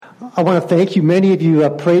I want to thank you. Many of you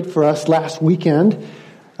prayed for us last weekend.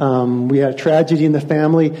 We had a tragedy in the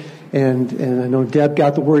family, and I know Deb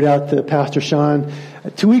got the word out to Pastor Sean.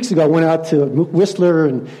 2 weeks ago, I went out to Whistler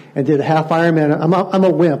and did a half Ironman. I'm a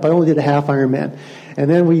wimp. I only did a half Ironman. And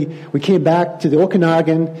then we came back to the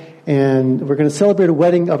Okanagan, and we're going to celebrate a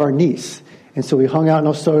wedding of our niece. And so we hung out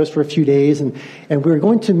in Osoyoos for a few days, and we were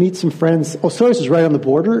going to meet some friends. Osoyoos is right on the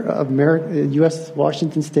border of U.S.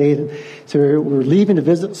 Washington State. And so we were leaving to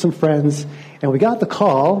visit some friends, and we got the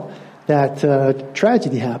call that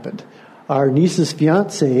tragedy happened. Our niece's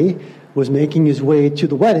fiance was making his way to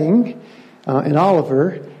the wedding in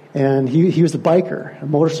Oliver, and he was a biker, a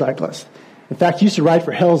motorcyclist. In fact, he used to ride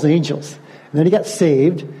for Hell's Angels. And then he got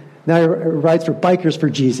saved. Now he rides for Bikers for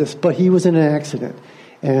Jesus, but he was in an accident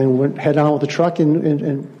and went head on with the truck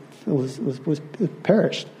and was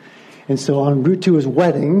perished. And so en route to his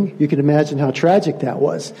wedding, you can imagine how tragic that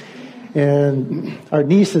was. And our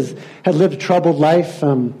niece had lived a troubled life,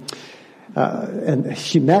 and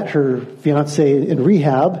she met her fiance in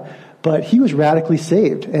rehab, but he was radically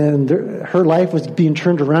saved, and her life was being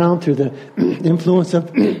turned around through the influence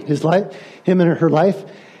of his life, him and her life.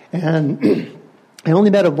 And I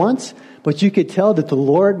only met him once, but you could tell that the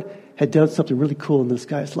Lord had done something really cool in this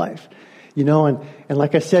guy's life. You know, and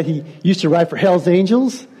like I said, he used to ride for Hell's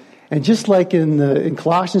Angels. And just like in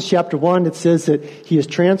Colossians chapter 1, it says that he has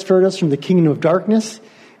transferred us from the kingdom of darkness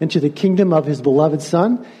into the kingdom of his beloved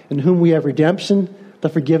Son, in whom we have redemption, the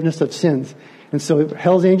forgiveness of sins. And so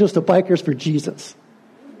Hell's Angels to Bikers for Jesus.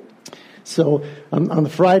 So on the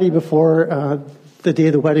Friday before the day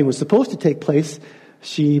of the wedding was supposed to take place,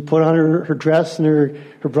 she put on her dress, and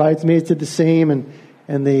her bridesmaids did the same,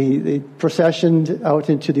 and they processioned out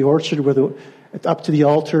into the orchard up to the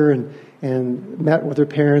altar and met with her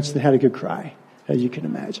parents and had a good cry, as you can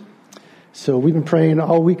imagine. So we've been praying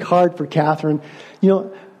all week hard for Catherine. You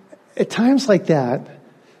know, at times like that,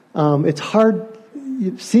 it's hard,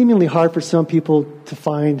 seemingly hard for some people to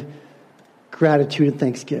find gratitude and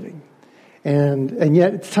thanksgiving. And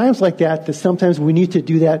yet it's times like that sometimes we need to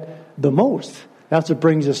do that the most. That's what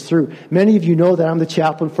brings us through. Many of you know that I'm the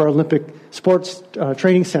chaplain for our Olympic Sports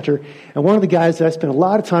Training Center. And one of the guys that I spent a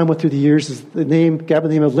lot of time with through the years is the guy by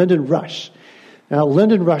the name of Lyndon Rush. Now,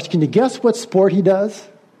 Lyndon Rush, can you guess what sport he does?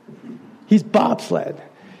 He's bobsled.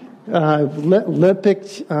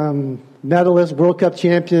 Olympic medalist, World Cup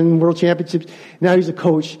champion, World Championships. Now he's a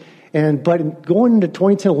coach. But going into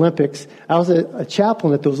 2010 Olympics, I was a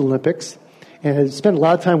chaplain at those Olympics. And I spent a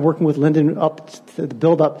lot of time working with Lyndon up to the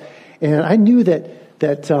build-up. And I knew that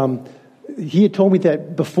he had told me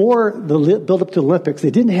that before the build-up to the Olympics, they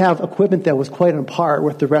didn't have equipment that was quite on par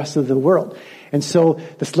with the rest of the world. And so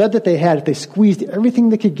the sled that they had, if they squeezed everything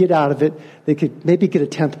they could get out of it, they could maybe get a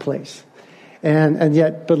 10th place.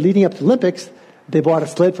 But leading up to the Olympics, they bought a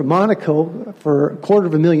sled from Monaco for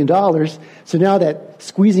 $250,000. So now that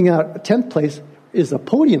squeezing out a 10th place is a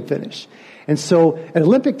podium finish. And so at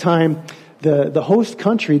Olympic time, the host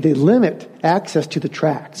country, they limit access to the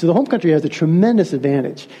track. So the home country has a tremendous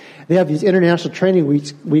advantage. They have these international training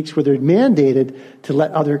weeks where they're mandated to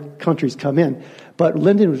let other countries come in. But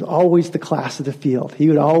Lyndon was always the class of the field. He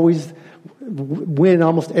would always win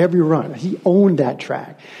almost every run. He owned that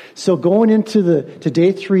track. So going into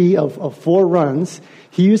day 3 of 4 runs,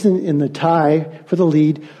 he was in the tie for the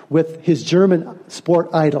lead with his German sport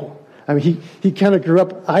idol. I mean, he kind of grew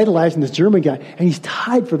up idolizing this German guy, and he's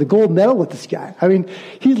tied for the gold medal with this guy. I mean,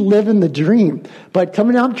 he's living the dream. But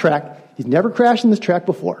coming down the track, he's never crashed in this track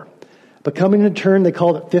before. But coming in a turn, they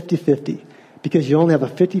called it 50-50 because you only have a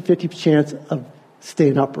 50-50 chance of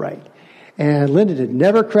staying upright. And Lyndon had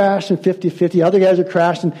never crashed in 50-50. Other guys had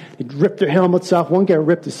crashed, and they'd ripped their helmets off. One guy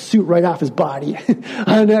ripped his suit right off his body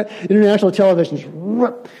on that international television.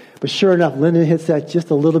 But sure enough, Lyndon hits that just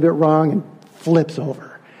a little bit wrong and flips over.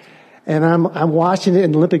 And I'm watching it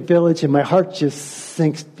in Olympic Village, and my heart just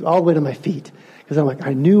sinks all the way to my feet. Because I'm like,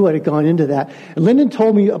 I knew what had gone into that. And Lyndon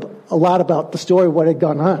told me a lot about the story, what had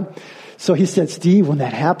gone on. So he said, Steve, when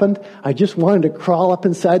that happened, I just wanted to crawl up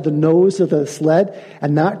inside the nose of the sled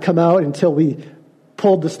and not come out until we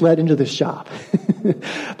pulled the sled into the shop.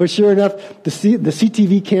 But sure enough, the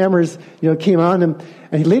CTV cameras, came on him.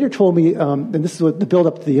 And he later told me, and this is what the build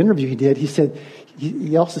up to the interview he did,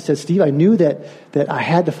 he also said, Steve, I knew that I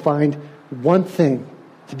had to find one thing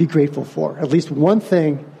to be grateful for, at least one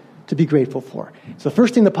thing to be grateful for. So the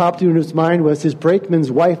first thing that popped into his mind was his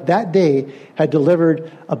brakeman's wife that day had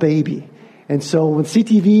delivered a baby. And so when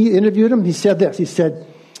CTV interviewed him, he said this. He said,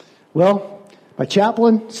 well, my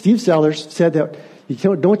chaplain, Steve Sellers, said that you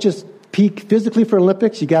don't just peak physically for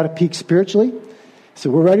Olympics, you got to peak spiritually. So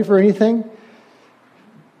we're ready for anything.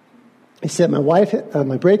 He said,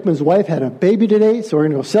 my brakeman's wife had a baby today, so we're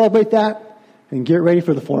going to go celebrate that and get ready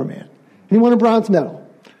for the foreman. And he won a bronze medal.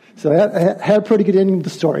 So that had a pretty good ending to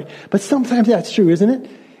the story. But sometimes that's true, isn't it?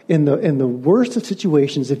 In the worst of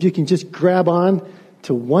situations, if you can just grab on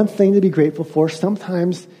to one thing to be grateful for,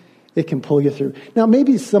 sometimes it can pull you through. Now,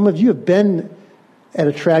 maybe some of you have been at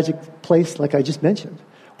a tragic place like I just mentioned.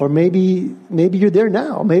 Or maybe you're there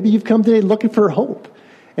now. Maybe you've come today looking for hope.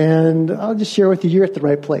 And I'll just share with you, you're at the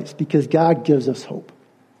right place because God gives us hope.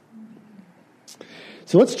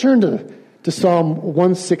 So let's turn to Psalm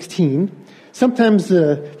 116. Sometimes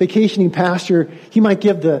the vacationing pastor, he might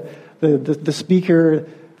give the speaker,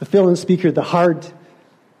 the fill-in speaker, the hard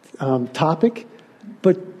topic.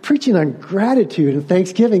 But preaching on gratitude and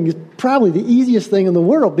thanksgiving is probably the easiest thing in the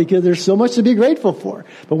world because there's so much to be grateful for.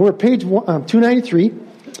 But we're at page 293,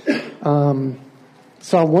 Psalm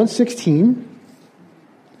 116.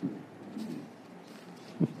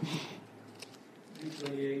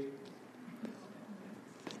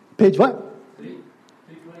 Page what?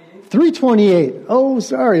 328. Oh,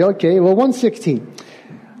 sorry. Okay. Well, 116.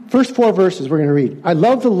 First 4 verses we're going to read. I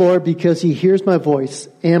love the Lord because he hears my voice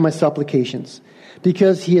and my supplications.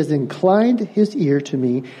 Because he has inclined his ear to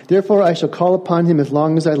me. Therefore I shall call upon him as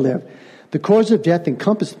long as I live. The cords of death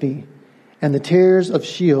encompassed me, and the terrors of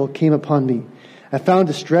Sheol came upon me. I found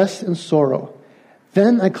distress and sorrow.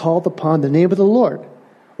 Then I called upon the name of the Lord.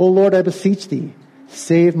 O Lord, I beseech thee,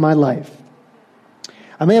 save my life.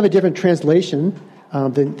 I may have a different translation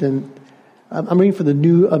than I'm reading from the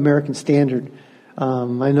New American Standard.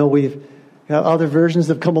 I know we've got other versions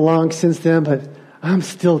that have come along since then, but I'm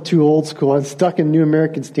still too old school. I'm stuck in New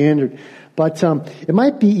American Standard. But it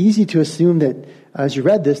might be easy to assume that as you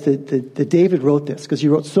read this, that David wrote this because he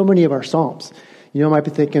wrote so many of our Psalms. You might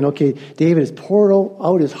be thinking, okay, David has poured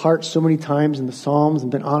out his heart so many times in the Psalms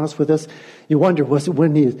and been honest with us. You wonder, was it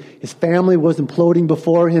when his family was imploding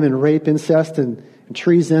before him in rape, incest, and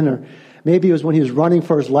treason? Or maybe it was when he was running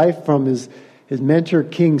for his life from his mentor,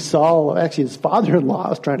 King Saul. Actually, his father-in-law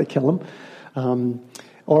was trying to kill him.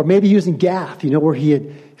 Or maybe using Gath, where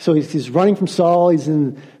he's running from Saul, he's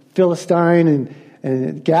in Philistine,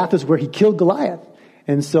 and Gath is where he killed Goliath.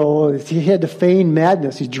 And so he had to feign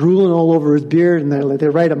madness. He's drooling all over his beard, and they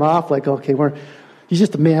write him off like, okay, he's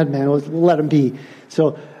just a madman. Let him be.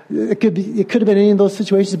 So it could have been any of those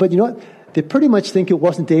situations. But you know what? They pretty much think it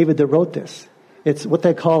wasn't David that wrote this. It's what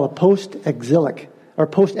they call a post-exilic or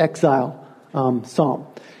post-exile psalm.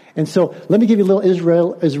 And so let me give you a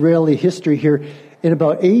little Israeli history here. In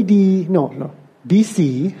about BC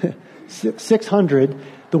 600,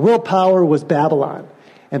 the world power was Babylon.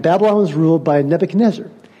 And Babylon was ruled by Nebuchadnezzar.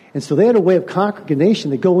 And so they had a way of conquering a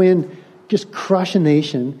nation. They go in, just crush a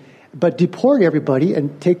nation, but deport everybody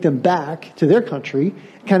and take them back to their country,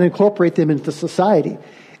 kind of incorporate them into society.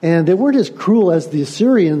 And they weren't as cruel as the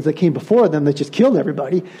Assyrians that came before them that just killed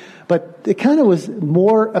everybody. But it kind of was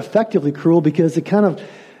more effectively cruel because it kind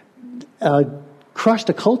of crushed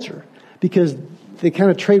a culture. Because they kind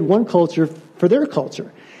of trade one culture for their culture.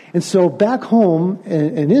 And so back home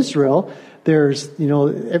in Israel, there's,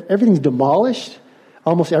 everything's demolished.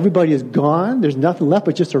 Almost everybody is gone. There's nothing left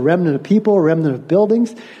but just a remnant of people, a remnant of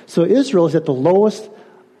buildings. So Israel is at the lowest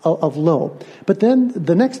of low. But then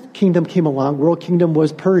the next kingdom came along. World kingdom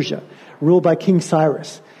was Persia, ruled by King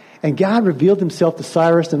Cyrus. And God revealed himself to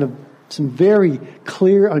Cyrus in some very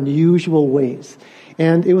clear, unusual ways.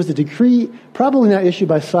 And it was a decree, probably not issued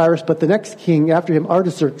by Cyrus, but the next king after him,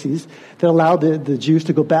 Artaxerxes, that allowed the Jews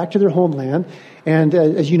to go back to their homeland. And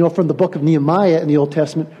as you know from the book of Nehemiah in the Old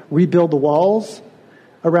Testament, rebuild the walls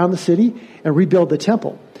around the city and rebuild the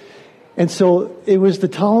temple. And so it was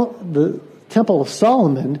the temple of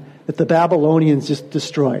Solomon that the Babylonians just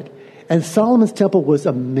destroyed. And Solomon's temple was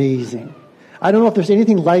amazing. I don't know if there's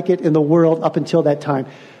anything like it in the world up until that time.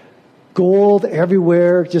 Gold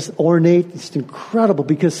everywhere, just ornate. It's incredible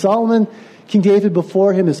because Solomon, King David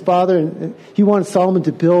before him, his father, he wanted Solomon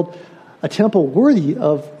to build a temple worthy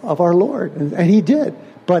of our Lord. And he did.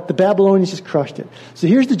 But the Babylonians just crushed it. So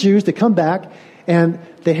here's the Jews that come back and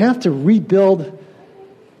they have to rebuild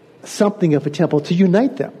something of a temple to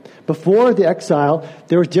unite them. Before the exile,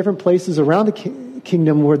 there were different places around the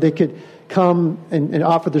kingdom where they could come and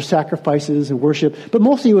offer their sacrifices and worship. But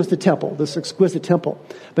mostly it was the temple, this exquisite temple.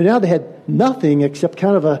 But now they had nothing except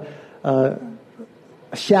kind of a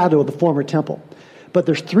shadow of the former temple. But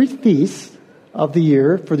there's 3 feasts of the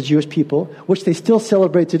year for the Jewish people, which they still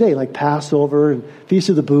celebrate today, like Passover and Feast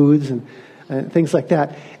of the Booths and things like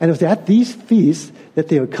that. And it was at these feasts that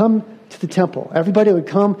they would come to the temple. Everybody would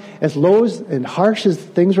come, as low and harsh as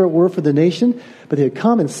things were for the nation, but they would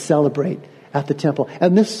come and celebrate at the temple.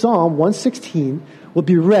 And this Psalm 116 will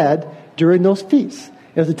be read during those feasts.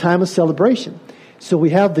 It was a time of celebration. So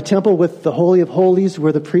we have the temple with the Holy of Holies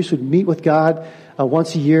where the priest would meet with God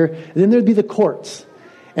once a year. And then there'd be the courts.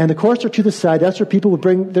 And the courts are to the side. That's where people would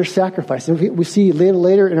bring their sacrifice. And we see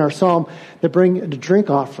later in our psalm, they bring a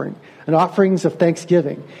drink offering and offerings of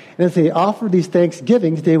thanksgiving. And as they offer these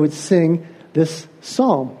thanksgivings, they would sing this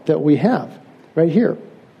psalm that we have right here.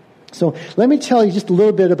 So let me tell you just a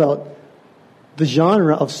little bit about the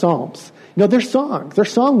genre of psalms. You know, they're songs. They're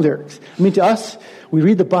song lyrics. I mean, to us, we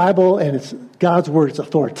read the Bible and it's God's word. It's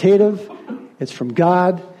authoritative. It's from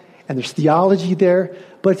God. And there's theology there.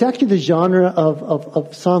 But it's actually the genre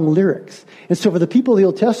of song lyrics. And so for the people of the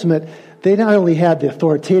Old Testament, they not only had the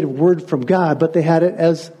authoritative word from God, but they had it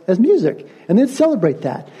as music. And they'd celebrate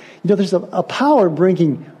that. You know, there's a power in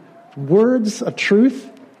bringing words of truth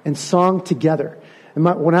and song together. And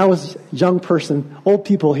when I was a young person, old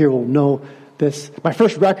people here will know this. My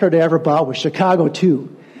first record I ever bought was Chicago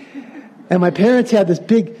 2. And my parents had this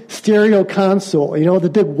big stereo console, you know,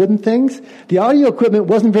 the big wooden things. The audio equipment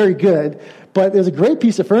wasn't very good, but it was a great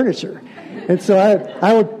piece of furniture. And so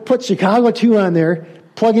I would put Chicago 2 on there,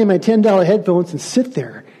 plug in my $10 headphones, and sit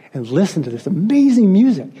there and listen to this amazing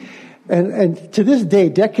music. And to this day,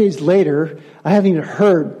 decades later, I haven't even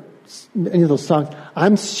heard any of those songs.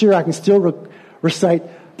 I'm sure I can still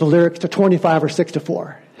recite the lyrics to 25 or 6 to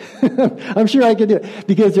 4. I'm sure I can do it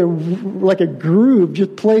because they're like a groove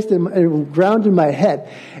just placed and grounded in my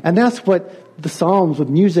head. And that's what the Psalms with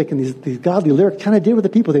music and these godly lyrics kind of did with the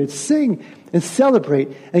people. They would sing and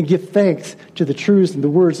celebrate and give thanks to the truths and the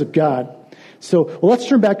words of God. So, well, let's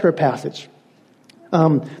turn back to our passage.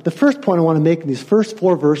 The first point I want to make in these first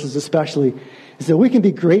 4 verses especially is that we can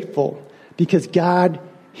be grateful because God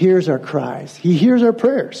hears our cries. He hears our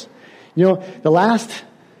prayers. You know, the last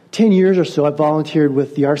 10 years or so, I've volunteered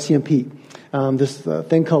with the RCMP, this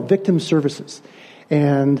thing called Victim Services.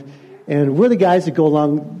 And we're the guys that go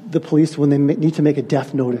along the police when they need to make a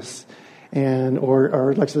death notice.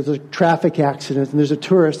 Or like so there's a traffic accident and there's a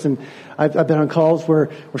tourist. And I've been on calls where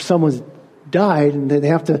someone's died and they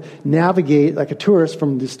have to navigate, like a tourist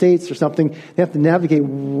from the States or something, they have to navigate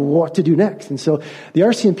what to do next. And so the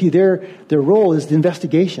RCMP, their role is the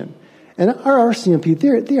investigation. And our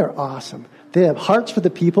RCMP, they are awesome. They have hearts for the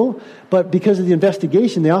people, but because of the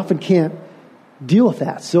investigation, they often can't deal with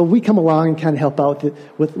that. So we come along and kind of help out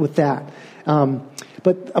with that.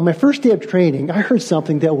 But on my first day of training, I heard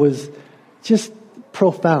something that was just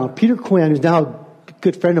profound. Peter Quinn, who's now a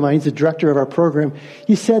good friend of mine, he's the director of our program,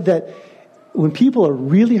 he said that when people are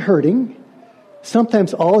really hurting,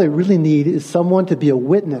 sometimes all they really need is someone to be a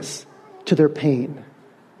witness to their pain.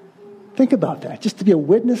 Think about that, just to be a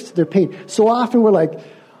witness to their pain. So often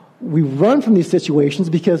we run from these situations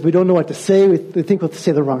because we don't know what to say. We think we'll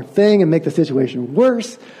say the wrong thing and make the situation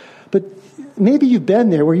worse. But maybe you've been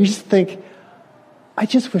there where you just think, I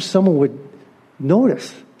just wish someone would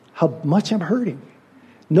notice how much I'm hurting.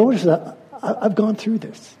 Notice that I've gone through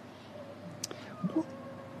this.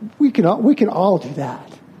 We can all do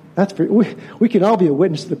that. We can all be a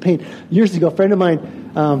witness to the pain. Years ago, a friend of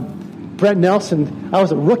mine, Brent Nelson, I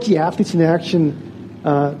was a rookie Athletes in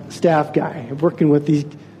Action staff guy, working with these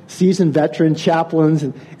seasoned veteran chaplains.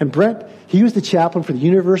 And Brent, he was the chaplain for the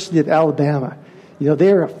University of Alabama. You know,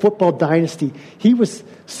 they are a football dynasty. He was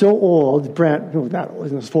so old, Brent, no, not old,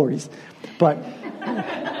 in his 40s. But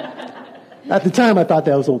at the time, I thought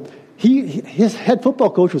that was old. His head football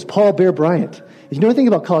coach was Paul Bear Bryant. If you know anything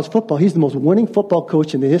about college football, he's the most winning football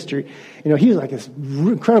coach in the history. You know, he was like this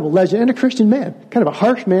incredible legend and a Christian man. Kind of a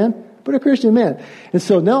harsh man, but a Christian man. And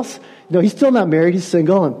so Nelson, you know, he's still not married. He's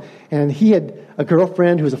single. And he had a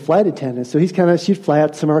girlfriend who was a flight attendant. So she'd fly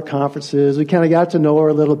out to some of our conferences. We kind of got to know her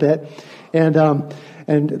a little bit. And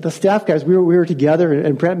the staff guys, we were together,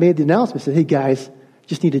 and Brent made the announcement, said, hey guys,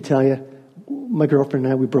 just need to tell you, my girlfriend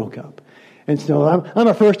and I, we broke up. And so I'm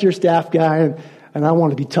a first-year staff guy, and I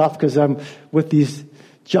want to be tough because I'm with these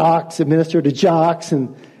jocks, administered to jocks,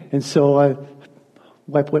 and so I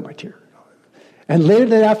wiped away my tear. And later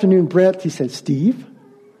that afternoon, Brent, he said, Steve,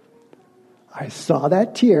 I saw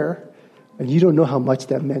that tear, and you don't know how much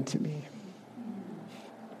that meant to me.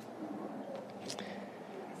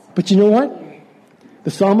 But you know what?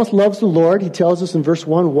 The psalmist loves the Lord. He tells us in verse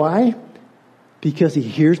 1, why? Because he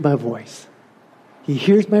hears my voice. He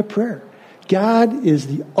hears my prayer. God is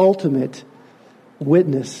the ultimate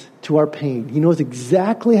witness to our pain. He knows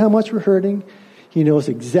exactly how much we're hurting. He knows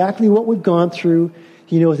exactly what we've gone through.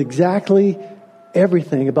 He knows exactly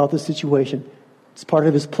everything about the situation. It's part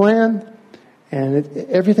of his plan, and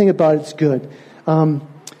everything about it's good. In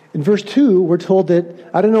verse 2, we're told that,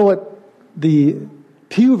 I don't know what the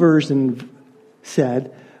Pew version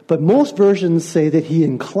said, But most versions say that he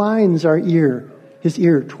inclines his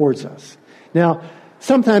ear towards us. Now,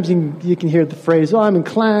 sometimes you can hear the phrase, I'm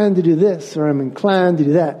inclined to do this, or I'm inclined to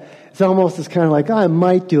do that. It's almost as kind of like, I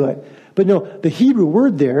might do it. But no, the Hebrew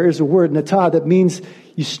word there is a word, natah, that means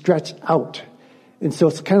you stretch out. And so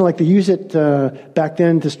it's kind of like they use it back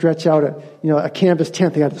then to stretch out a canvas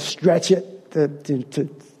tent. They got to stretch it to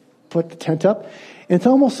put the tent up. And it's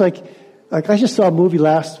almost like I just saw a movie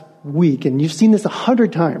last week, and you've seen this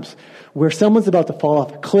 100 times, where someone's about to fall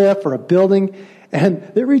off a cliff or a building, and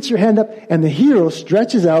they reach their hand up, and the hero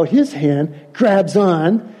stretches out his hand, grabs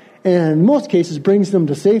on, and in most cases brings them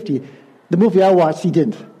to safety. The movie I watched, he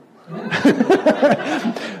didn't.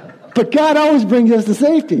 But God always brings us to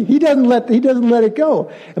safety. He doesn't let it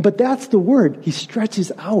go. But that's the word. He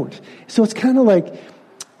stretches out. So it's kind of like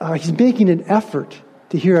he's making an effort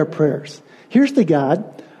to hear our prayers. Here's the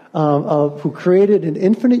God who created an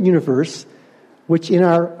infinite universe, which in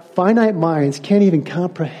our finite minds can't even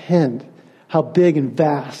comprehend how big and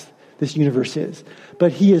vast this universe is.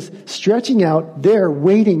 But he is stretching out there,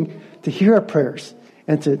 waiting to hear our prayers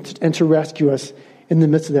and to rescue us in the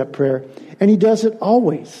midst of that prayer. And he does it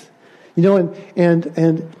always. And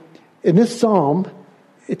in this psalm,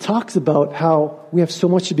 it talks about how we have so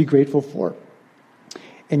much to be grateful for.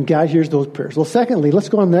 And God hears those prayers. Well, secondly, let's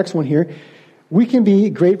go on to the next one here. We can be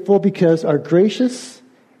grateful because our gracious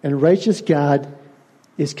and righteous God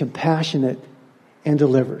is compassionate and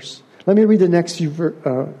delivers. Let me read the next few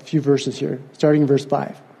verses here, starting in verse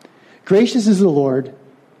 5. Gracious is the Lord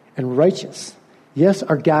and righteous. Yes,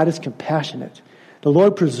 our God is compassionate. The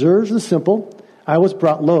Lord preserves the simple. I was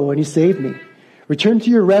brought low, and he saved me. Return to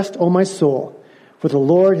your rest, O my soul, for the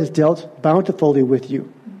Lord has dealt bountifully with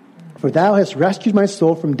you. For thou hast rescued my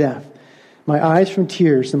soul from death, my eyes from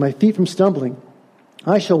tears, and my feet from stumbling.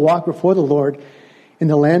 I shall walk before the Lord in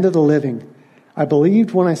the land of the living. I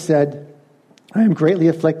believed when I said, I am greatly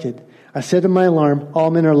afflicted. I said in my alarm, all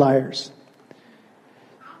men are liars.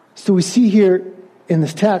 So we see here in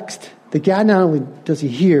this text that God not only does he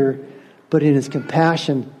hear, but in his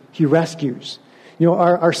compassion, he rescues.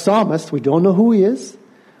 Our psalmist, we don't know who he is.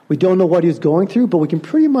 We don't know what he was going through, but we can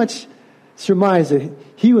pretty much surmise that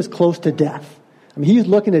he was close to death. I mean, he was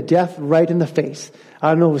looking at death right in the face. I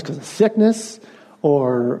don't know if it was because of sickness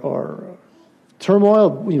or turmoil,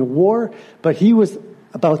 war, but he was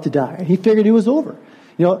about to die. And he figured it was over.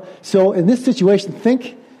 So in this situation,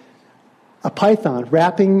 think a python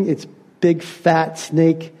wrapping its big fat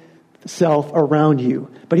snake self around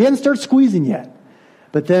you. But he hadn't started squeezing yet.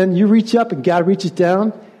 But then you reach up and God reaches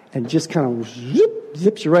down and just kind of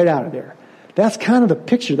zips you right out of there. That's kind of the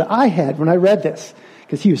picture that I had when I read this.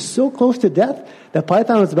 Because he was so close to death, that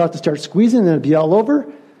python was about to start squeezing and it'd be all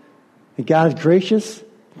over. And God is gracious,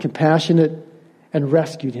 compassionate, and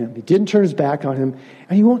rescued him. He didn't turn his back on him,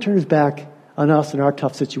 and he won't turn his back on us in our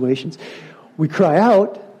tough situations. We cry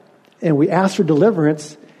out and we ask for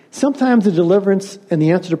deliverance. Sometimes the deliverance and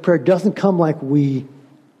the answer to prayer doesn't come like we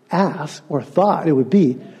asked or thought it would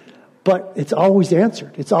be, but it's always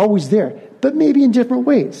answered. It's always there, but maybe in different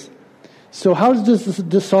ways. So how does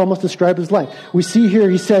this psalmist describe his life? We see here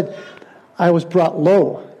he said, I was brought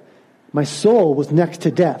low. My soul was next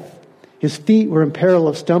to death. His feet were in peril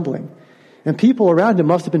of stumbling. And people around him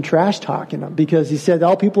must have been trash talking him because he said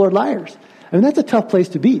all people are liars. I mean, that's a tough place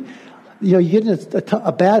to be. You get in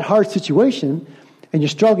a bad, hard situation and you're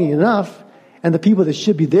struggling enough, and the people that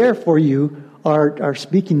should be there for you are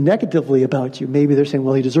speaking negatively about you. Maybe they're saying,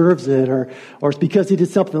 well, he deserves it, or it's because he did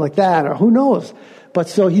something like that, or who knows. But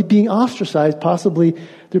so he's being ostracized, possibly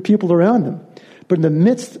there are people around him. But in the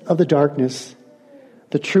midst of the darkness,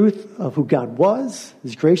 the truth of who God was,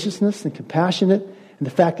 his graciousness and compassionate, and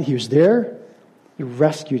the fact that he was there, he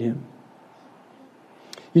rescued him.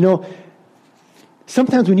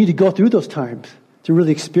 Sometimes we need to go through those times to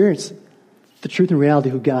really experience the truth and reality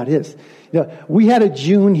of who God is. We had a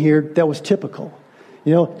June here that was typical.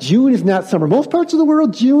 June is not summer. Most parts of the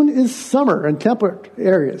world, June is summer in temperate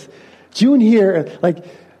areas. June here,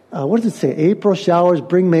 what does it say? April showers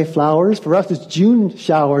bring May flowers. For us, it's June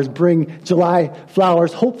showers bring July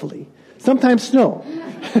flowers, hopefully. Sometimes snow.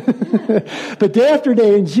 But day after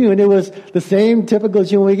day in June, it was the same typical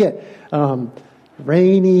June we get.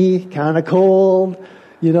 Rainy, kind of cold,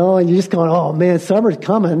 and you're just going, oh man, summer's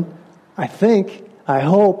coming. I think, I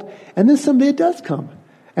hope. And then someday it does come.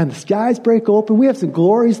 And the skies break open. We have some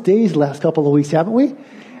glorious days the last couple of weeks, haven't we?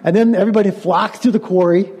 And then everybody flocks to the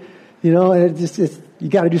quarry, and you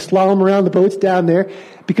got to do slalom around the boats down there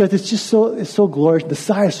because it's so glorious. The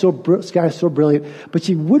sky is so brilliant. But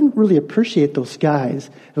you wouldn't really appreciate those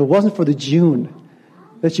skies if it wasn't for the June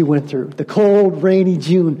that you went through, the cold, rainy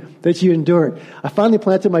June that you endured. I finally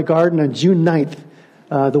planted my garden on June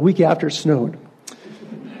 9th, the week after it snowed.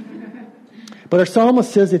 But our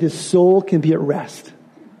psalmist says that his soul can be at rest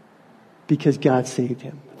because God saved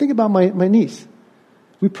him. Think about my niece.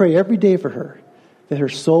 We pray every day for her that her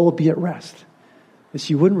soul will be at rest, that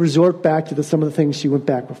she wouldn't resort back to some of the things she went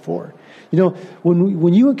back before. You know,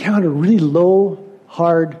 when you encounter really low,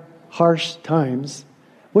 hard, harsh times,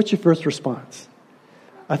 what's your first response?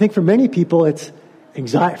 I think for many people, it's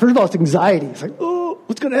anxiety. First of all, it's anxiety. It's like, oh,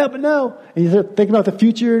 what's going to happen now? And you start thinking about the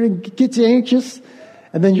future and it gets you anxious.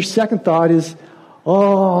 And then your second thought is,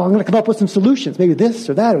 oh, I'm going to come up with some solutions. Maybe this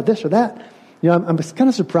or that or this or that. You know, I'm kind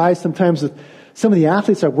of surprised sometimes with some of the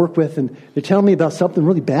athletes I work with, and they're telling me about something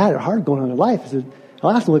really bad or hard going on in their life.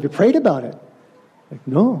 I'll ask them, have you prayed about it? Like,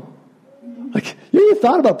 no. Like, you even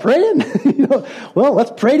thought about praying? You know, well,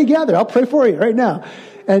 let's pray together. I'll pray for you right now.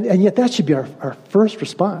 And yet that should be our first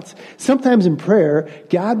response. Sometimes in prayer,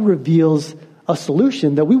 God reveals a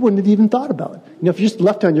solution that we wouldn't have even thought about. You know, if you're just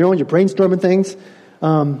left on your own, you're brainstorming things.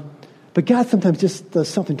 But God sometimes just does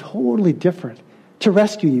something totally different to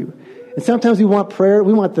rescue you. And sometimes we want prayer,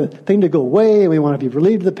 we want the thing to go away, and we want to be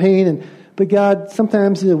relieved of the pain. But God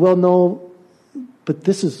sometimes says, well, no, but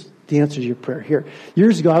this is the answer to your prayer here.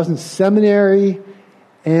 Years ago, I was in seminary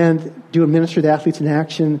and doing ministry to Athletes in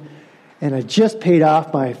Action, and I just paid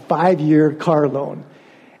off my 5-year car loan.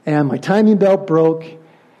 And my timing belt broke,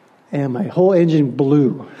 and my whole engine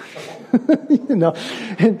blew. You know,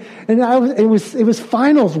 and it was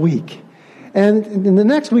finals week. And in the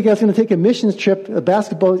next week, I was going to take a missions trip, a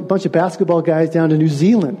bunch of basketball guys down to New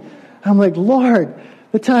Zealand. I'm like, Lord,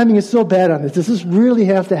 the timing is so bad on this. Does this really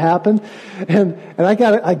have to happen? And I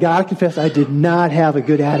got to confess, I did not have a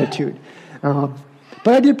good attitude. But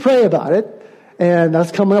I did pray about it. And I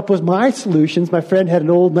was coming up with my solutions. My friend had an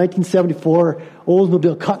old 1974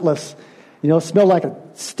 Oldsmobile Cutlass. You know, it smelled like a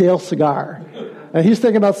stale cigar. And he was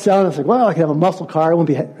thinking about selling it. I was like, well, I could have a muscle car. It wouldn't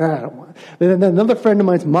be, I don't want it. And then another friend of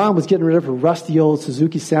mine's mom was getting rid of her rusty old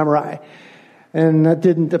Suzuki Samurai. And that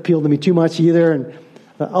didn't appeal to me too much either. And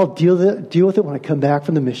I'll deal with it when I come back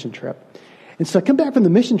from the mission trip. And so I come back from the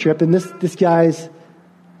mission trip, and this guy, his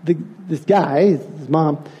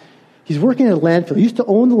mom, he's working at a landfill. He used to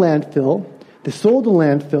own the landfill. They sold the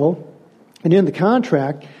landfill. And in the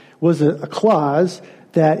contract was a clause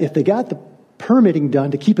that if they got the permitting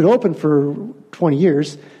done to keep it open for 20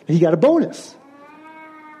 years, he got a bonus.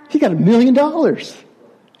 He got $1 million.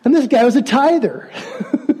 And this guy was a tither.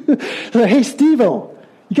 So, hey, Steve-O,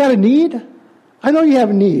 you got a need? I know you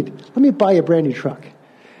have a need. Let me buy you a brand new truck.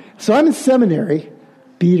 So I'm in seminary.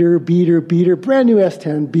 Beater, brand new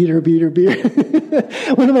S10, beater.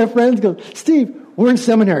 One of my friends goes, Steve, we're in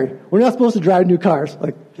seminary. We're not supposed to drive new cars.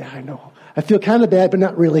 Like, yeah, I know. I feel kind of bad, but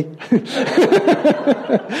not really.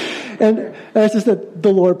 And it's just that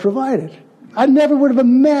the Lord provided. I never would have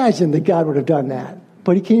imagined that God would have done that.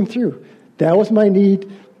 But he came through. That was my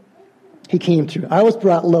need. He came through. I was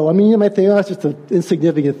brought low. I mean, you might think, oh, that's just an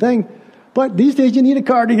insignificant thing. But these days you need a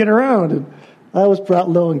car to get around. And I was brought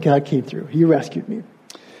low and God came through. He rescued me.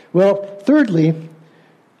 Well, thirdly,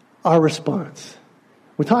 our response.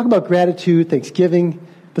 We talk about gratitude, thanksgiving.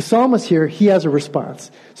 The psalmist here, he has a response.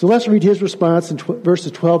 So let's read his response in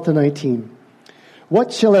verses 12 to 19.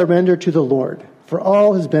 What shall I render to the Lord for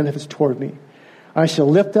all his benefits toward me? I shall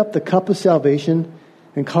lift up the cup of salvation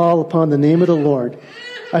and call upon the name of the Lord.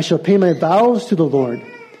 I shall pay my vows to the Lord.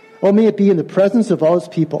 Oh, may it be in the presence of all his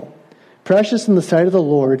people. Precious in the sight of the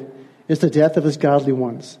Lord is the death of his godly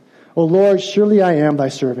ones. O Lord, surely I am thy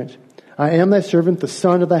servant. I am thy servant, the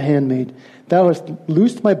son of thy handmaid. Thou hast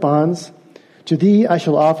loosed my bonds. To thee I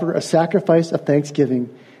shall offer a sacrifice of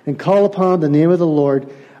thanksgiving and call upon the name of the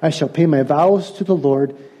Lord. I shall pay my vows to the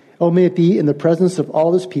Lord. O may it be in the presence of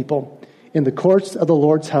all his people, in the courts of the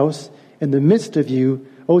Lord's house, in the midst of you,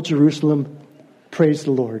 O Jerusalem. Praise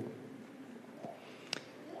the Lord.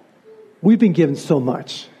 We've been given so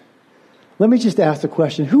much. Let me just ask the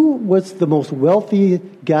question, who was the most wealthy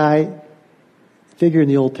figure in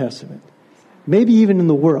the Old Testament? Maybe even in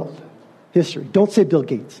the world history. Don't say Bill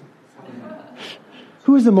Gates.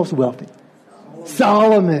 Who is the most wealthy?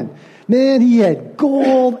 Solomon. Man, he had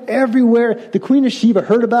gold everywhere. The Queen of Sheba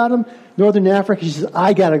heard about him, Northern Africa. She says,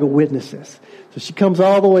 I got to go witness this. So she comes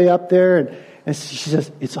all the way up there, and she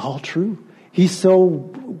says, it's all true. It's so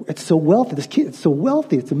wealthy. This kid is so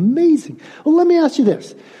wealthy. It's amazing. Well, let me ask you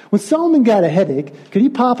this. When Solomon got a headache, could he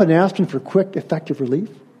pop an aspirin for quick, effective relief?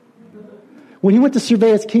 When he went to survey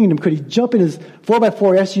his kingdom, could he jump in his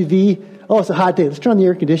 4x4 SUV? Oh, it's a hot day. Let's turn on the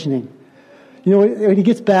air conditioning. You know, when he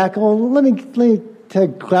gets back, let me take a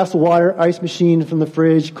glass of water, ice machine from the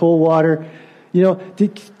fridge, cold water.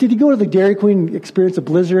 Did he go to the Dairy Queen and experience a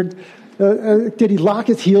blizzard? Did he lock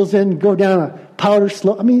his heels in and go down a powder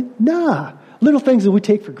slope? Nah. Little things that we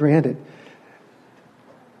take for granted.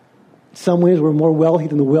 In some ways, we're more wealthy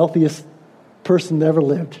than the wealthiest person that ever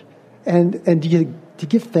lived. And do you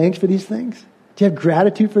give thanks for these things? Do you have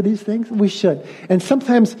gratitude for these things? We should. And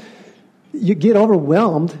sometimes you get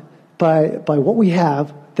overwhelmed by what we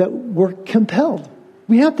have that we're compelled.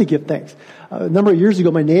 We have to give thanks. A number of years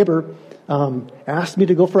ago, my neighbor asked me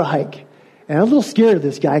to go for a hike. And I was a little scared of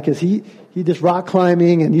this guy because he did rock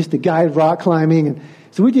climbing and used to guide rock climbing. And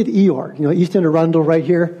so we did Eeyore, east end of Arundel right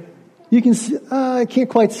here. You can see, I can't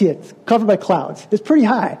quite see it. It's covered by clouds. It's pretty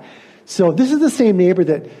high. So this is the same neighbor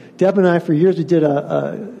that Deb and I, for years, we did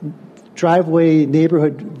a driveway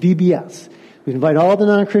neighborhood VBS. We'd invite all the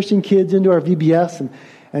non-Christian kids into our VBS,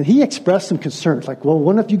 and he expressed some concerns, like, well,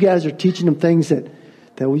 what if you guys are teaching them things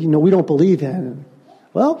that we don't believe in? And,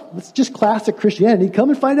 well, it's just classic Christianity. Come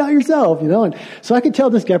and find out yourself, And so I could tell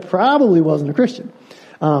this guy probably wasn't a Christian.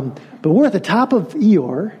 But we're at the top of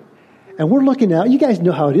Eeyore, and we're looking out. You guys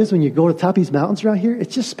know how it is when you go to the top of these mountains around here.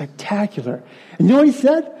 It's just spectacular. And you know what he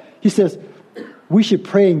said? He says, we should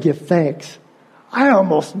pray and give thanks. I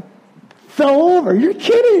almost fell over. You're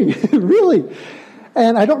kidding. Really.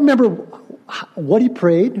 And I don't remember what he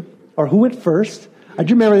prayed or who went first. I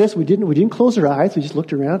do remember this. We didn't close our eyes. We just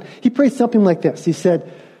looked around. He prayed something like this. He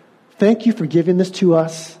said, thank you for giving this to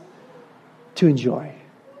us to enjoy.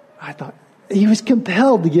 I thought, he was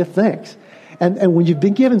compelled to give thanks. And when you've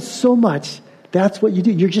been given so much, that's what you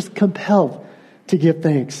do. You're just compelled to give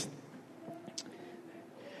thanks.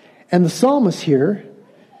 And the psalmist here,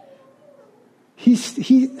 he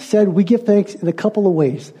said we give thanks in a couple of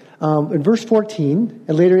ways. In verse 14,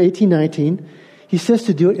 and later 18, 19, he says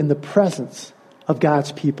to do it in the presence of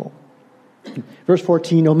God's people. Verse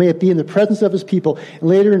 14, oh, may it be in the presence of his people. And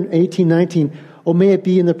later in 18, 19, oh, may it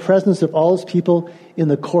be in the presence of all his people in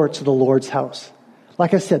the courts of the Lord's house.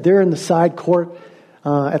 Like I said, they're in the side court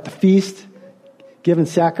at the feast, giving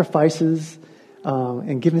sacrifices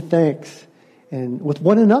and giving thanks, and with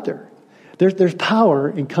one another. There's power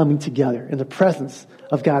in coming together in the presence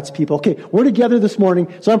of God's people. Okay, we're together this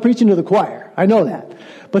morning, so I'm preaching to the choir. I know that.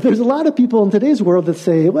 But there's a lot of people in today's world that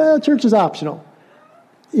say, well, church is optional.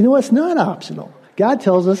 It's not optional. God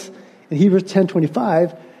tells us in Hebrews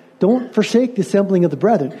 10:25, don't forsake the assembling of the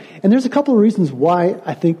brethren. And there's a couple of reasons why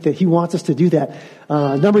I think that he wants us to do that.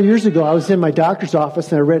 A number of years ago, I was in my doctor's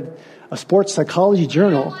office and I read a sports psychology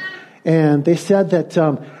journal. And they said that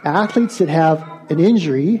athletes that have an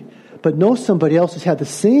injury, but know somebody else who's had the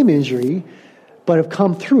same injury, but have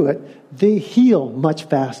come through it, they heal much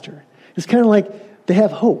faster. It's kind of like they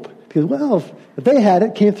have hope. Because, well, if they had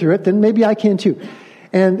it, came through it, then maybe I can too.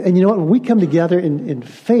 And you know what? When we come together in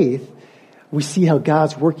faith, we see how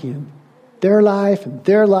God's working in their life,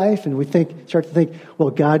 and we start to think, well,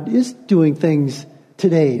 God is doing things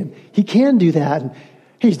today, and he can do that, and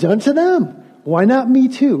he's done to them. Why not me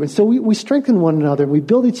too? And so we strengthen one another, and we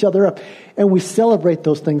build each other up, and we celebrate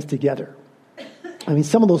those things together.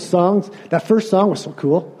 Some of those songs, that first song was so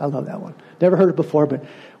cool. I love that one. Never heard it before, but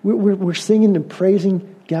we're singing and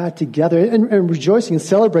praising God together and rejoicing and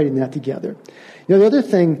celebrating that together. The other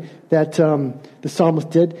thing that the psalmist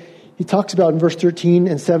did, he talks about in verse 13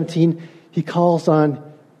 and 17, he calls on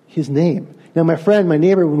his name. Now, my friend, my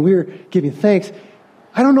neighbor, when we were giving thanks,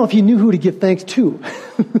 I don't know if he knew who to give thanks to.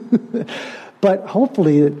 But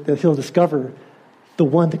hopefully that he'll discover the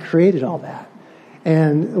one that created all that.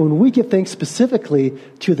 And when we give thanks specifically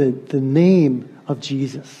to the name of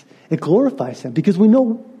Jesus, it glorifies him because we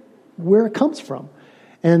know where it comes from.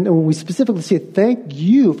 And when we specifically say, thank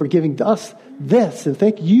you for giving us this, and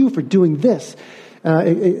thank you for doing this,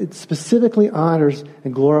 it specifically honors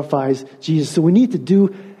and glorifies Jesus. So we need to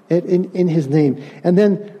do it in his name. And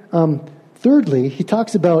then thirdly, he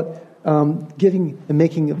talks about giving and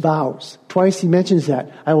making vows. Twice he mentions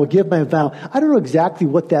that. I will give my vow. I don't know exactly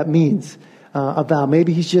what that means, a vow.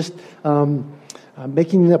 Maybe he's just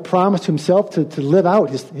making a promise to himself to live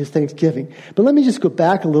out his Thanksgiving. But let me just go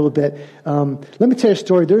back a little bit. Let me tell you a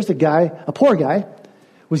story. There's a poor guy,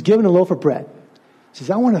 was given a loaf of bread. He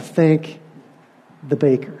says, I want to thank the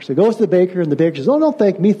baker. So he goes to the baker, and the baker says, oh, don't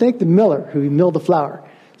thank me. Thank the miller who milled the flour.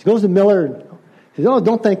 So he goes to the miller and says, oh,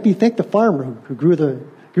 don't thank me. Thank the farmer who grew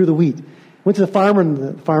the wheat. Went to the farmer, and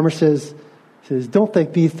the farmer says, don't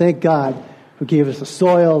thank me. Thank God who gave us the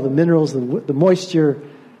soil, the minerals, the moisture,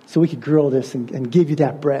 so we could grow this and give you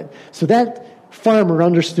that bread. So that farmer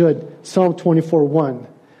understood Psalm 24:1,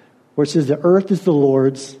 where it says, the earth is the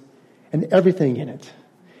Lord's and everything in it.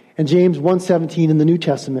 And James 1:17 in the New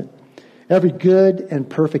Testament, every good and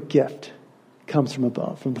perfect gift comes from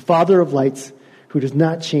above, from the Father of lights, who does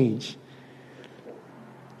not change.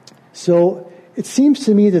 So it seems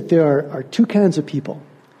to me that there are two kinds of people.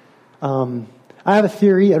 I have a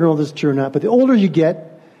theory, I don't know if this is true or not, but the older you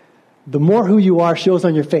get, the more who you are shows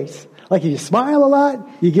on your face. Like if you smile a lot,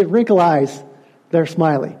 you get wrinkle eyes. They're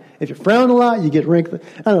smiley. If you frown a lot, you get wrinkly.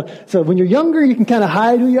 I don't know. So when you're younger, you can kind of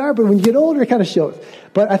hide who you are, but when you get older, it kind of shows.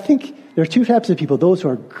 But I think there are two types of people, those who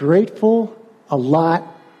are grateful a lot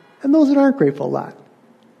and those that aren't grateful a lot.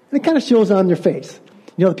 And it kind of shows on their face.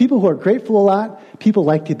 You know, the people who are grateful a lot, people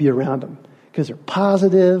like to be around them because they're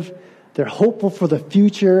positive, they're hopeful for the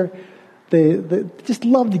future, they just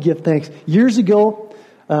love to give thanks. Years ago,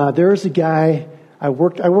 there was a guy, I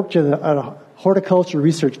worked at a horticulture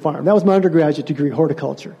research farm. That was my undergraduate degree,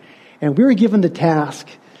 horticulture. And we were given the task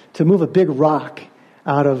to move a big rock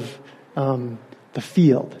out of the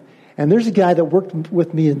field. And there's a guy that worked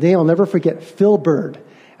with me, his name I'll never forget, Phil Bird.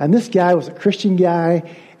 And this guy was a Christian guy,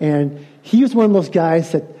 and he was one of those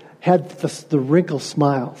guys that had the wrinkled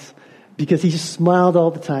smiles because he just smiled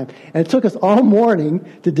all the time. And it took us all morning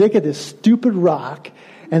to dig at this stupid rock.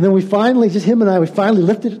 And then we finally, just him and I, we finally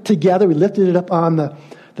lifted it together. We lifted it up on the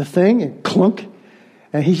thing and clunk.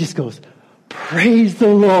 And he just goes, "Praise the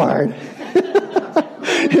Lord."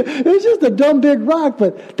 It was just a dumb big rock,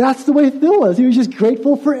 but that's the way Phil was. He was just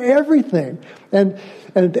grateful for everything. And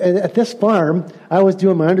at this farm, I was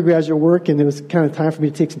doing my undergraduate work, and it was kind of time for me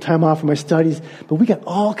to take some time off from my studies. But we got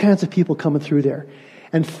all kinds of people coming through there.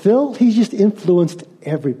 And Phil, he just influenced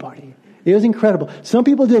everybody. It was incredible. Some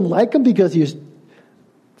people didn't like him because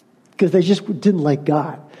they just didn't like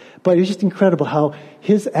God. But it was just incredible how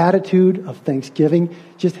his attitude of thanksgiving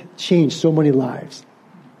just changed so many lives.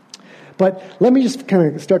 But let me just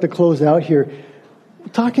kind of start to close out here. We're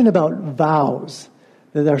talking about vows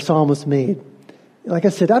that our psalmist made. Like I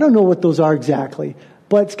said, I don't know what those are exactly,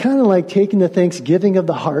 but it's kind of like taking the thanksgiving of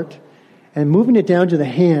the heart and moving it down to the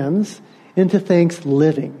hands into thanks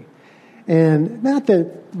living. And not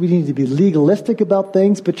that we need to be legalistic about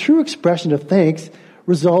things, but true expression of thanks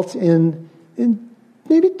results in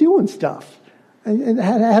maybe doing stuff and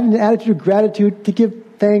having an attitude of gratitude to give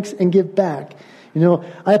thanks and give back. You know,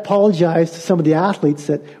 I apologize to some of the athletes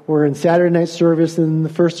that were in Saturday night service and the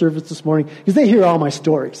first service this morning because they hear all my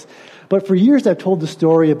stories. But for years I've told the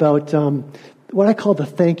story about what I call the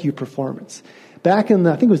thank you performance. Back in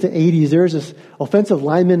I think it was the 80s, there was this offensive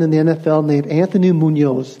lineman in the NFL named Anthony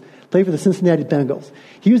Munoz, played for the Cincinnati Bengals.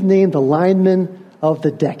 He was named the lineman of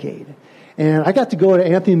the decade. And I got to go to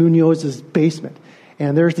Anthony Munoz's basement.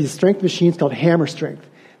 And there's these strength machines called Hammer Strength.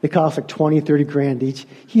 They cost like 20, 30 grand each.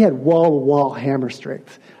 He had wall-to-wall hammer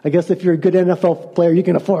strength. I guess if you're a good NFL player, you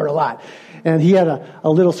can afford a lot. And he had a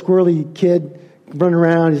little squirrely kid running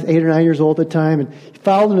around. He's 8 or 9 years old at the time. And he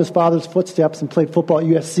followed in his father's footsteps and played football at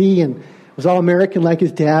USC and was All-American like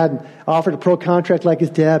his dad and offered a pro contract like his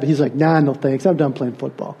dad. But he's like, nah, no thanks. I'm done playing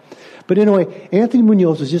football. But anyway, Anthony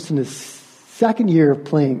Munoz was just in his second year of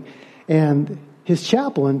playing. And his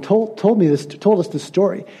chaplain told us this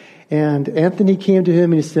story. And Anthony came to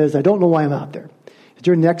him and he says, "I don't know why I'm out there."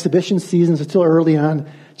 During the exhibition season, it's still early on.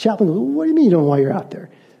 Chaplain goes, "What do you mean you don't know why you're out there?"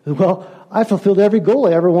 He said, "Well, I fulfilled every goal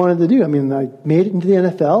I ever wanted to do. I mean, I made it into the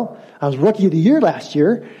NFL. I was Rookie of the Year last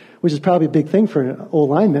year, which is probably a big thing for an old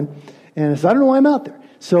lineman. And I said, I don't know why I'm out there."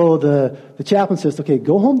 So the chaplain says, "Okay,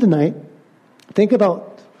 go home tonight. Think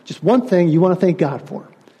about just one thing you want to thank God for."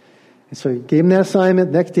 And so he gave him that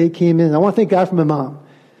assignment. The next day he came in. "I want to thank God for my mom."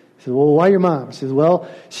 He said, "Well, why your mom?" He says, "Well,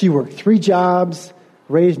 she worked 3 jobs,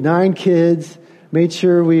 raised 9 kids, made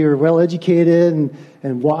sure we were well educated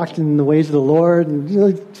and walked in the ways of the Lord. And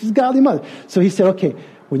she's a godly mother." So he said, "Okay,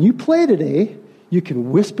 when you play today, you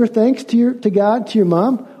can whisper thanks to God, to your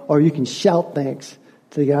mom, or you can shout thanks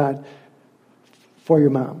to God for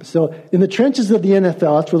your mom." So in the trenches of the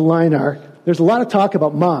NFL, that's where the line are, there's a lot of talk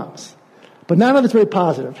about moms. But none of it's very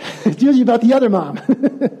positive. It's usually about the other mom.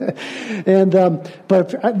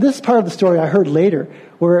 But this part of the story I heard later,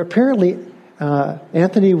 where apparently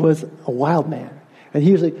Anthony was a wild man. And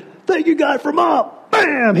he was like, "Thank you, God, for mom."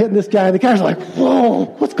 Bam! Hitting this guy. And the guy's like, "Whoa,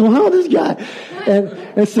 what's going on with this guy?"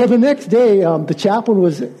 And so the next day, the chaplain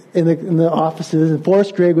was in the offices, and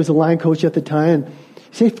Forrest Gregg was the line coach at the time. And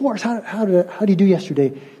he said, "Forrest, how did you do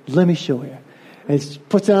yesterday?" "Let me show you." And he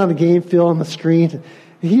puts it on the game film on the screen.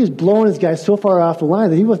 He was blowing his guy so far off the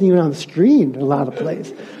line that he wasn't even on the screen in a lot of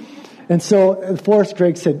plays. And so Forrest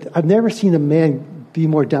Gregg said, "I've never seen a man be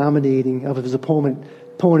more dominating of his opponent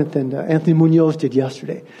than Anthony Munoz did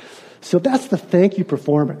yesterday." So that's the thank you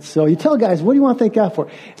performance. So you tell guys, what do you want to thank God for?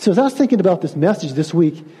 So as I was thinking about this message this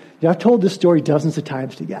week, I've told this story dozens of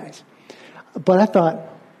times to guys. But I thought,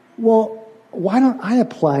 well, why don't I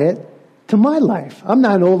apply it to my life? I'm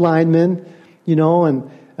not an old lineman.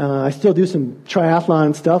 and I still do some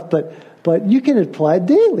triathlon stuff, but you can apply it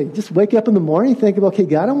daily. Just wake up in the morning, think about, okay,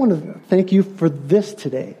 God, I want to thank you for this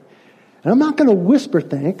today. And I'm not going to whisper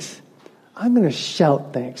thanks. I'm going to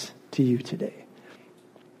shout thanks to you today.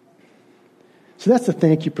 So that's the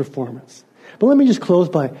thank you performance. But let me just close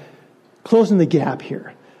by closing the gap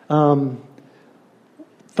here. Talk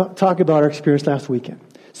about our experience last weekend.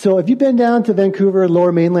 So if you've been down to Vancouver,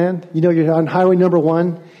 Lower Mainland, you're on Highway number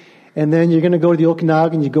 1, and then you're going to go to the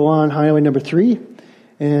Okanagan, you go on Highway number 3,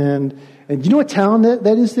 and you know what town that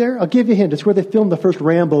is there? I'll give you a hint. It's where they filmed the first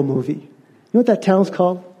Rambo movie. You know what that town's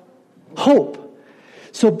called? Hope.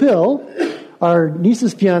 So Bill, our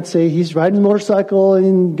niece's fiance, he's riding a motorcycle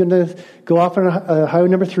and going to go off on Highway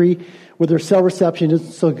number 3 where their cell reception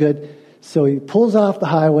isn't so good. So he pulls off the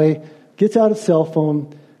highway, gets out his cell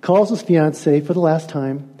phone, calls his fiance for the last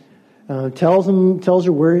time, tells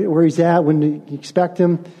her where he's at, when to expect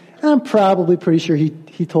him. And I'm probably pretty sure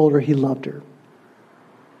he told her he loved her.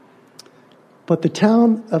 But the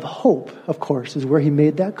town of Hope, of course, is where he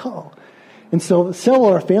made that call. And so several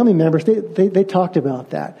of our family members, they talked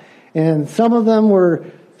about that. And some of them were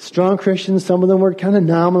strong Christians, some of them were kind of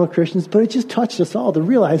nominal Christians, but it just touched us all to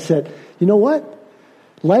realize that, you know what?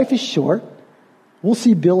 Life is short. We'll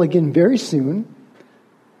see Bill again very soon.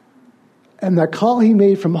 And that call he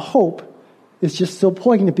made from hope is just so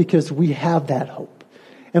poignant because we have that hope.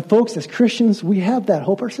 And folks, as Christians, we have that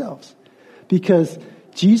hope ourselves. Because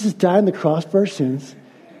Jesus died on the cross for our sins.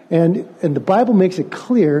 And the Bible makes it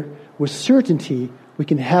clear with certainty we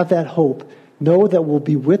can have that hope. Know that we'll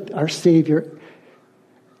be with our Savior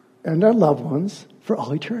and our loved ones for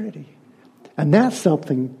all eternity. And that's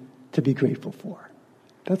something to be grateful for.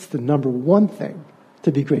 That's the number one thing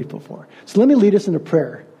to be grateful for. So let me lead us in a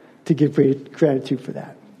prayer to give gratitude for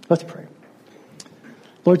that. Let's pray.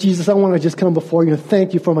 Lord Jesus, I want to just come before you and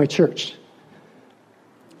thank you for my church.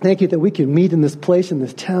 Thank you that we can meet in this place, in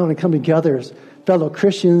this town, and come together as fellow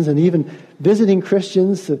Christians and even visiting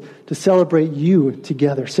Christians to celebrate you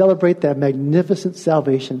together. Celebrate that magnificent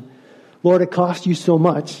salvation. Lord, it cost you so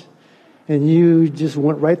much, and you just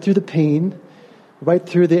went right through the pain, right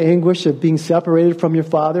through the anguish of being separated from your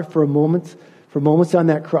Father for moments on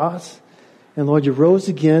that cross. And Lord, you rose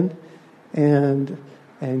again and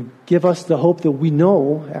give us the hope that we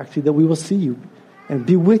know, actually, that we will see you and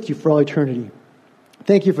be with you for all eternity.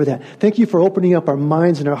 Thank you for that. Thank you for opening up our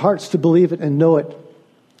minds and our hearts to believe it and know it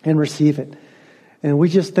and receive it. And we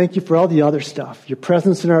just thank you for all the other stuff, your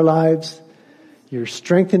presence in our lives, your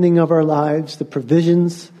strengthening of our lives, the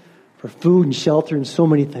provisions for food and shelter and so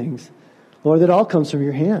many things. Lord, that all comes from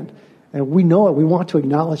your hand. And we know it. We want to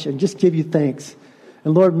acknowledge it and just give you thanks.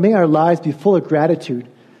 And Lord, may our lives be full of gratitude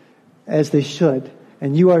as they should.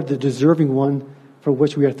 And you are the deserving one for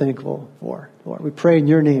which we are thankful for. Lord, we pray in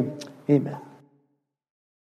your name. Amen.